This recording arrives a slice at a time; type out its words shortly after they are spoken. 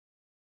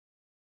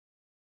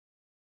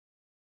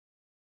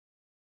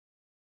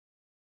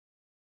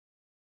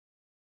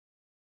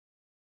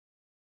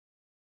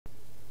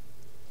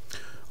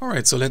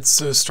Alright, so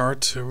let's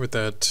start with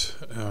that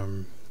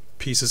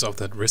pieces of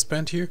that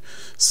wristband here.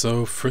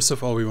 So first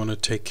of all, we want to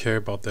take care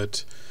about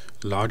that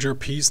larger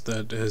piece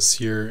that is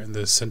here in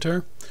the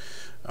center.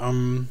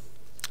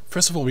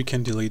 First of all, we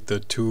can delete the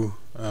two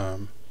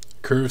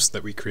curves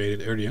that we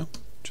created earlier.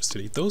 Just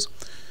delete those.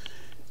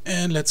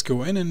 And let's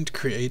go in and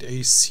create a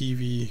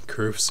CV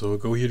curve. So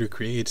go here to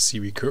create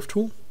CV curve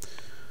tool.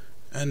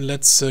 And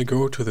let's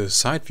go to the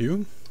side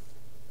view.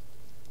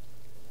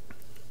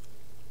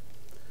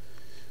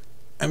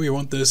 And we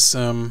want this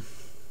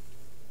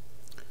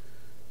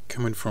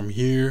coming from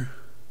here,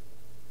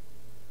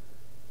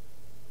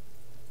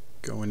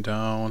 going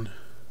down,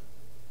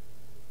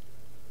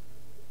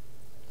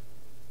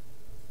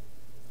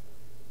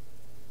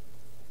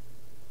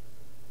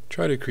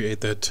 try to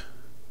create that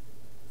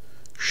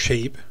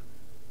shape.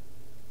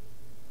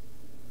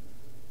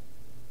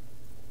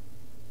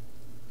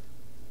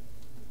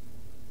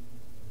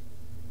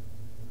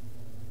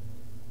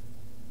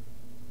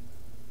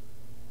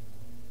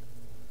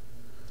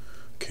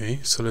 Okay,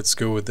 so let's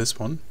go with this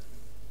one.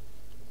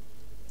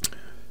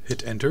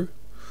 Hit enter,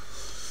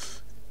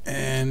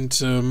 and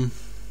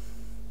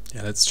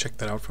yeah, let's check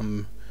that out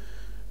from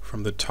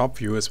the top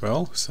view as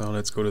well. So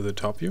let's go to the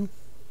top view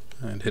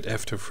and hit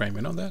F to frame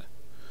in on that.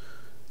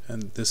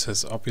 And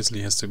this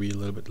obviously has to be a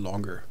little bit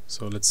longer.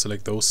 So let's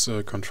select those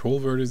control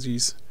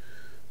vertices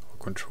or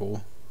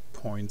control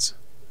points,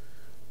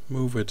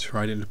 move it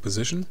right into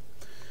position,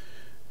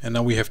 and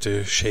now we have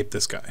to shape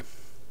this guy.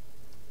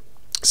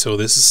 So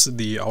this is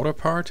the outer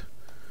part.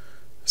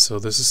 So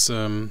this is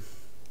yeah,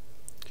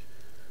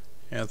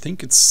 I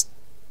think it's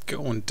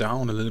going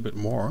down a little bit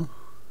more,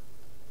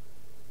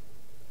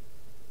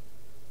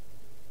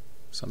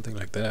 something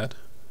like that.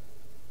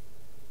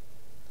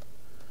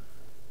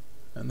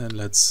 And then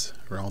let's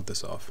round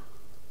this off.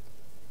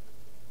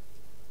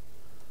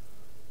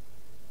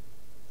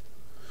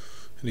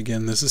 And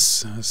again, this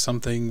is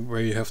something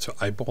where you have to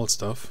eyeball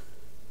stuff.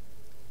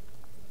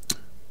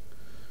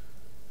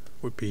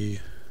 Would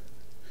be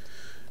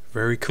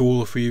very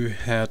cool if we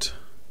had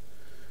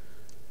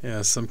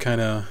some kind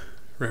of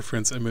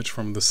reference image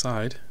from the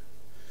side,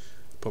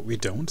 but we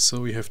don't, so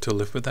we have to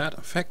live with that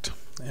effect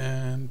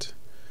and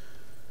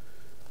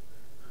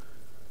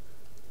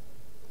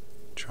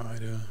try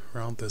to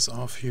round this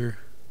off here.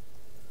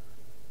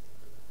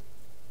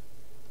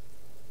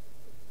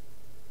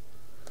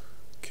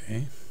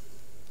 Okay.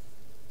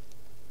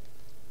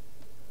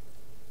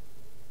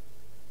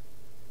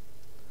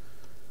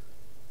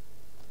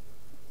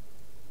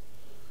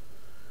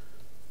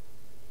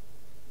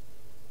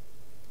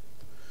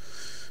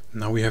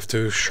 Now we have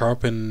to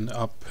sharpen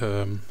up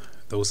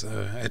those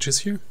edges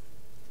here.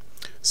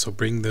 So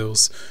bring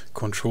those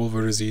control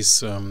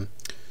vertices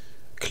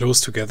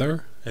close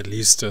together, at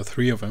least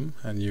 3 of them,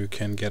 and you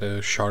can get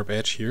a sharp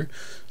edge here.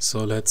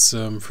 So let's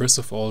first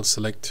of all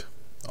select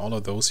all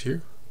of those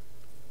here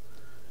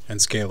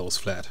and scale those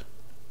flat.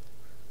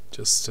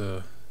 Just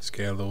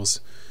scale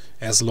those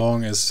as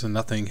long as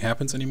nothing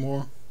happens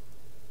anymore.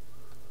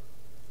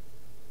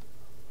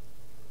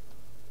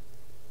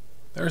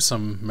 There are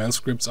some mail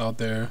scripts out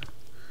there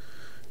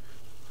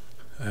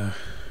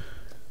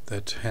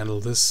that handle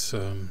this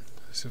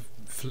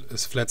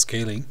flat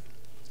scaling.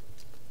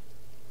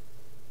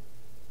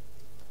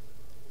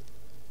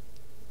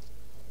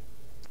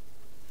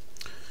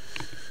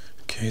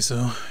 Okay,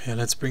 so yeah,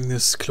 let's bring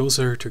this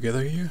closer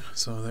together here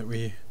so that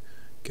we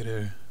get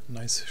a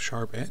nice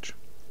sharp edge.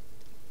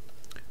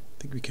 I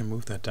think we can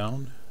move that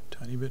down a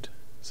tiny bit,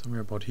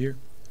 somewhere about here.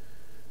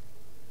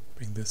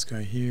 Bring this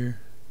guy here.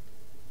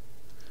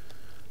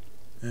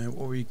 And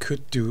what we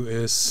could do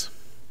is,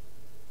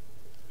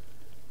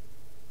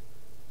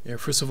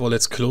 first of all,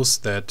 let's close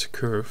that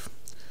curve.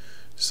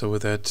 So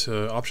with that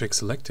object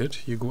selected,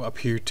 you go up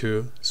here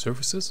to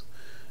Surfaces,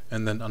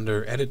 and then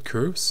under Edit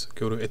Curves,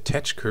 go to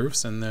Attach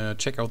Curves, and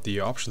check out the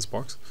options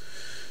box.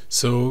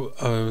 So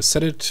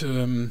set it.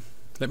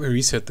 Let me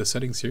reset the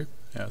settings here.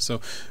 Yeah,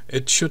 so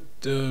it should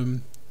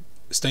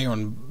stay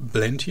on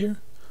Blend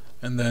here,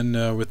 and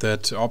then with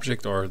that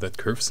object or that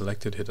curve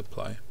selected, hit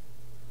Apply.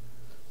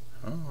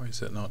 Oh, why is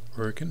that not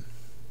working?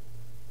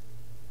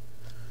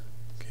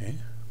 Okay.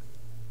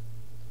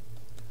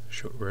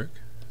 Should work.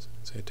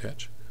 Say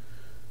attach.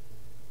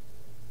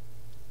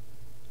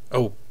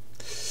 Oh,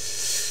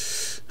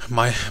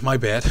 my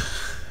bad.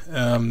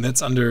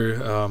 That's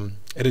under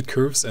edit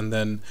curves and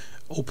then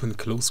open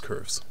close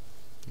curves.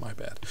 My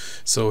bad.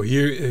 So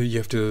here you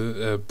have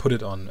to put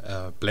it on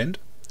blend,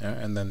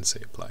 and then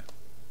say apply.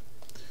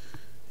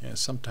 Yeah,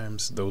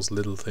 sometimes those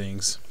little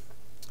things.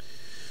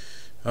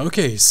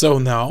 Okay, so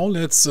now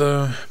let's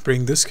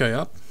bring this guy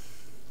up,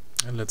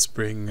 and let's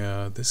bring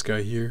this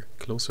guy here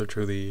closer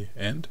to the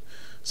end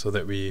so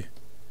that we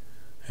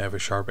have a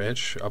sharp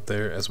edge up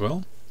there as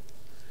well.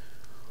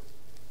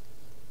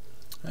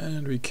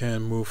 And we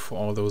can move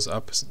all those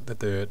up so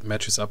that it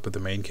matches up with the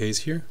main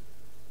case here.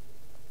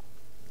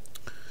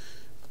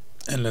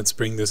 And let's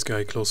bring this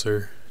guy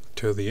closer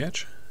to the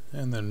edge,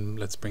 and then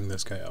let's bring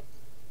this guy up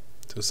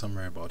to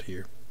somewhere about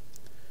here.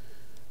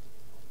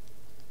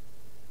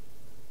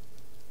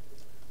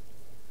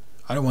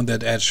 I don't want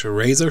that edge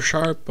razor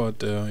sharp,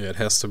 but yeah, it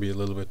has to be a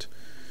little bit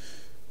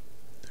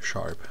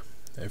sharp.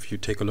 If you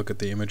take a look at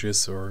the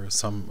images or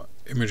some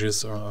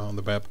images on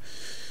the web,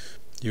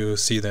 you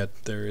see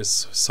that there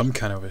is some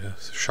kind of a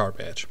sharp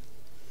edge.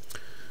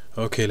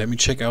 Okay, let me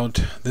check out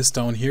this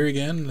down here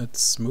again.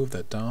 Let's move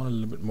that down a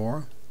little bit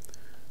more,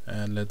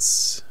 and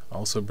let's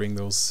also bring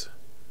those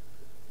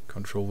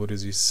control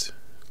vertices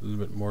a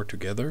little bit more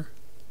together,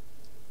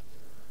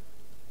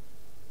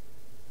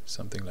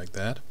 something like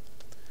that.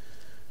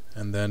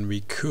 And then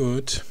we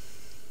could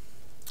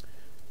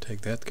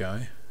take that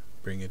guy,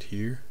 bring it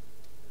here.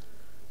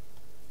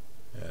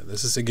 Yeah,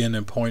 this is again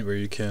a point where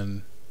you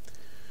can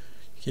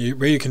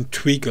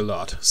tweak a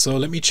lot. So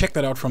let me check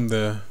that out from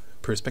the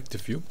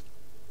perspective view.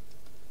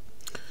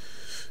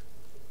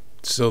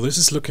 So this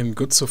is looking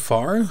good so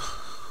far. Let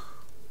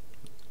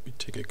me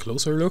take a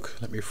closer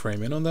look. Let me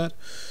frame in on that.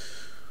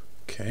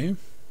 Okay.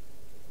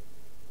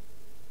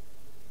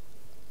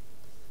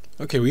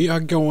 Okay, we are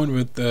going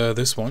with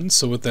this one.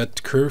 So with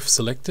that curve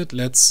selected,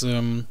 let's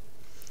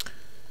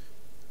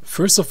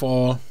first of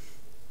all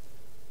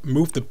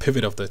move the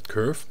pivot of that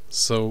curve.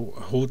 So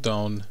hold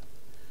down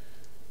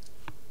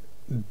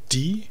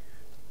D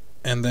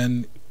and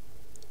then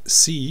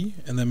C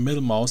and then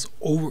middle mouse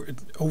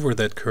over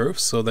that curve,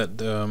 so that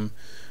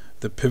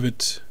the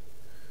pivot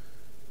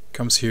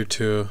comes here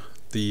to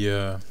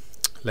the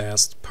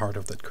last part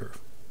of that curve.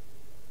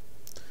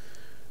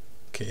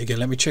 Okay, again,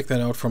 let me check that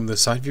out from the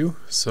side view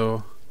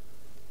so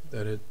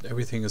that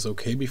everything is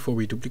okay before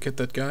we duplicate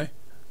that guy.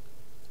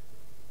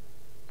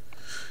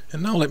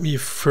 And now let me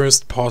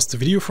first pause the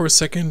video for a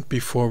second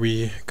before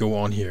we go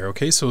on here.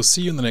 Okay, so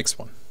see you in the next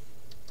one.